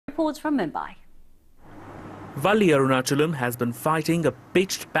reports from Mumbai. Valli Arunachalam has been fighting a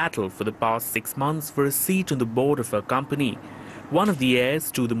pitched battle for the past 6 months for a seat on the board of her company. One of the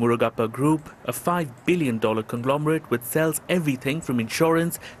heirs to the Murugappa Group, a $5 billion conglomerate which sells everything from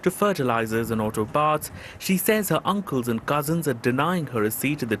insurance to fertilizers and auto parts, she says her uncles and cousins are denying her a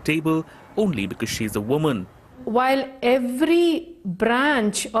seat at the table only because she's a woman. While every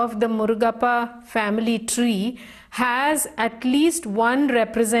branch of the Murugappa family tree has at least one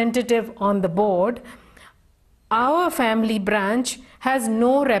representative on the board, our family branch has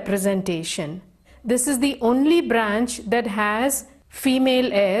no representation. This is the only branch that has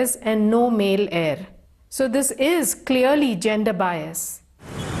female heirs and no male heir. So this is clearly gender bias.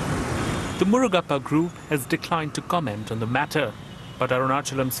 The Murugappa Group has declined to comment on the matter. But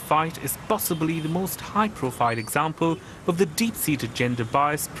Arunachalam's fight is possibly the most high-profile example of the deep-seated gender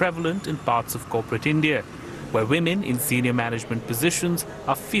bias prevalent in parts of corporate India, where women in senior management positions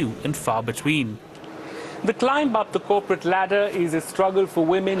are few and far between. The climb up the corporate ladder is a struggle for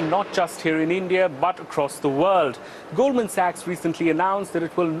women not just here in India but across the world. Goldman Sachs recently announced that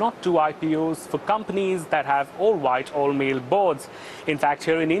it will not do IPOs for companies that have all-white, all-male boards. In fact,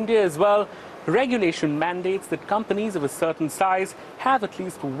 here in India as well, regulation mandates that companies of a certain size have at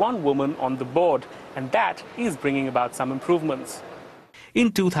least one woman on the board, and that is bringing about some improvements.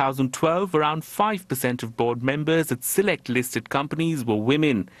 In 2012, around 5% of board members at select listed companies were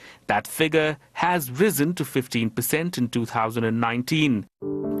women. That figure has risen to 15% in 2019.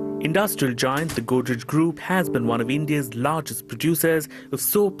 Industrial giant the Godrej Group has been one of India's largest producers of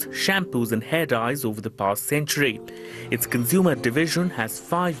soaps, shampoos and hair dyes over the past century. Its consumer division has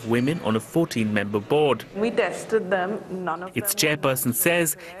 5 women on a 14-member board. We tested them, none of them. Its chairperson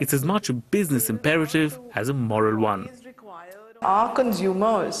says it's as much a business imperative as a moral one. Our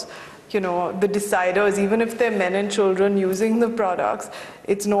consumers, the deciders, even if they're men and children using the products,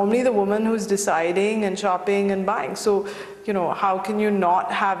 it's normally the woman who's deciding and shopping and buying. So, how can you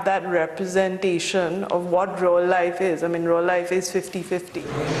not have that representation of what real life is? I mean, real life is 50-50.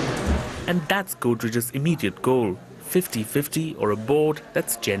 And that's Godrej's immediate goal, 50-50 or a board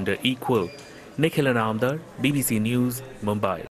that's gender equal. Nikhil Inamdar, BBC News, Mumbai.